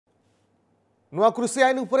नुआ कृषि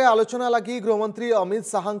आईन उपरे आलोचना लगी गृहमंत्री अमित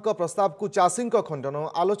शाह प्रस्ताव को चाषी खंडन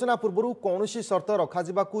आलोचना पूर्व कौन शर्त रखा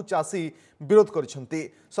चाषी विरोध करिसेंती।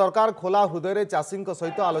 सरकार खोला हृदय चाषी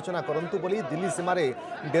सहित आलोचना करंतु बोली दिल्ली सीमार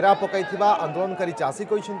डेरा पकाई आंदोलनकारी चाषी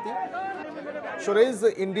कहते। स्वरेज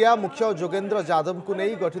इंडिया मुख्य जोगेन्द्र यादव को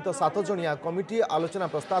नहीं गठित 7 जणिया कमिटी आलोचना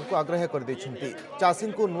प्रस्ताव को आग्रह कर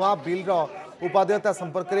चाषी को नुआ बिल उपादेयता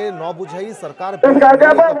संपर्क में न बुझाई सरकार एक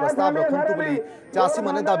प्रस्ताव रखंतु बोली चाषी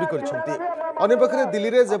माने दाबी करछंती। अन्यपक्षे दिल्ली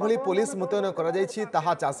में जेभली पुलिस मुतयन करा जायछि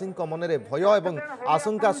ताहा चाषी मन में भय और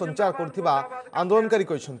आशंका संचार करथिबा आंदोलनकारी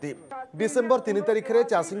कहछंती। डिसेम्बर 3 तारिख में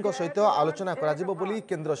चाषी सहित आलोचना कराजिबो बोली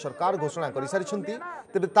केंद्र सरकार घोषणा कर सारिछंती।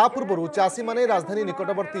 तेबे ता पूर्व चाषी माने राजधानी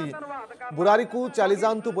निकटवर्ती बुरारी को चली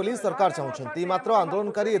जांतु बोली सरकार चाहूछंती, मात्र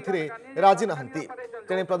आंदोलनकारी एथिरे राजी नहंती।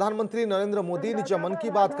 तेणे प्रधानमंत्री नरेंद्र मोदी निज मन की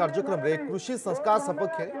बात कार्यक्रम में कृषि संस्कार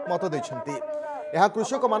सपक्षे मत देछंती। यह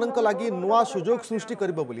कृषक मानक लागि नुआ सुजोग सृष्टि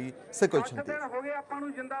करिबो बोली से कहछंती।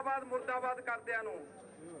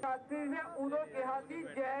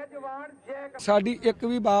 साडी एक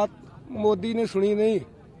भी बात मोदी ने सुनी नहीं,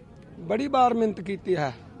 बड़ी बार मिन्नत की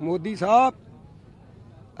है मोदी साहब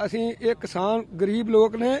असी एक किसान गरीब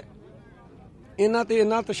लोग ने इन्हां ते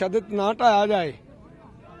इन्ना तशद्दुद ना ढाया जाए,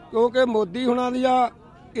 क्योंकि मोदी हुणां दियां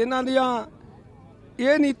इन्हां दियां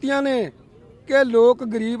ये नीतियां ने कि लोग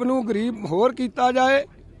गरीब नूं गरीब होर कीता जाए,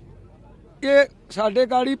 ये साडे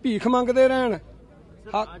गाड़ी भीख मंगते रहन।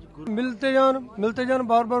 मिलते जान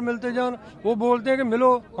बार बार मिलते जान। वो बोलते हैं कि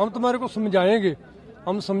मिलो, हम तुम्हारे को समझाएंगे,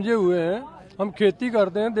 हम समझे हुए हैं, हम खेती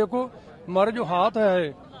करते हैं। देखो हमारे जो हाथ है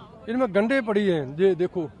इनमें गंढे पड़ी हैं, ये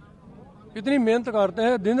देखो इतनी मेहनत करते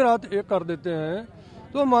हैं, दिन रात एक कर देते हैं।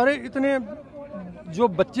 तो हमारे इतने जो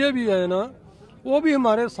बच्चे भी हैं ना, वो भी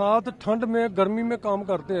हमारे साथ ठंड में गर्मी में काम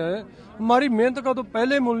करते हैं। हमारी मेहनत का तो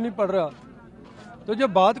पहले मूल नहीं पड़ रहा। तो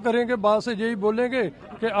जब बात करेंगे, बात से यही बोलेंगे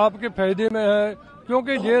कि आपके फायदे में है,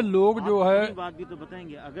 क्योंकि ये लोग जो है अपनी बात भी तो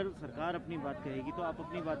बताएंगे। अगर सरकार अपनी बात कहेगी तो आप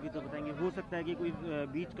अपनी बात भी तो बताएंगे। हो सकता है कि कोई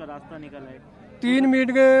बीच का रास्ता निकल आए। 3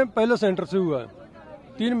 मीटिंगें पहले सेंटर से हुआ है,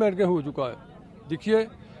 3 मीटिंगें हो चुका है। देखिए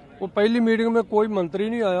वो पहली मीटिंग में कोई मंत्री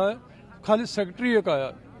नहीं आया है, खाली सेक्रेटरी एक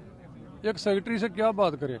आया। एक सेक्रेटरी से क्या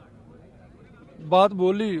बात करें, बात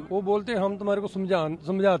बोली, वो बोलते हैं हम तुम्हारे को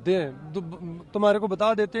समझाते हैं, तुम्हारे को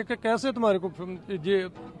बता देते हैं कि कैसे तुम्हारे को ये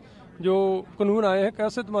जो कानून आए हैं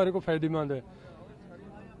कैसे तुम्हारे को फायदेमंद है।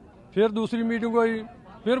 फिर दूसरी मीटिंग हुई,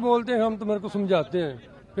 फिर बोलते हैं हम तुम्हारे को समझाते हैं,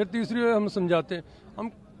 फिर तीसरी हम समझाते हैं। हम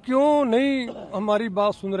क्यों नहीं हमारी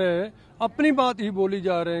बात सुन रहे हैं, अपनी बात ही बोली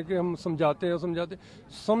जा रहे हैं कि हम समझाते हैं।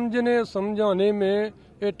 समझाने में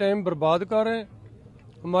ये टाइम बर्बाद कर रहे हैं।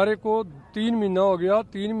 हमारे को 3 महीना हो गया,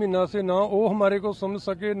 3 महीना से ना वो हमारे को समझ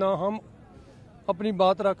सके, ना हम अपनी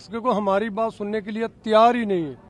बात रख सके, को हमारी बात सुनने के लिए तैयार ही नहीं है।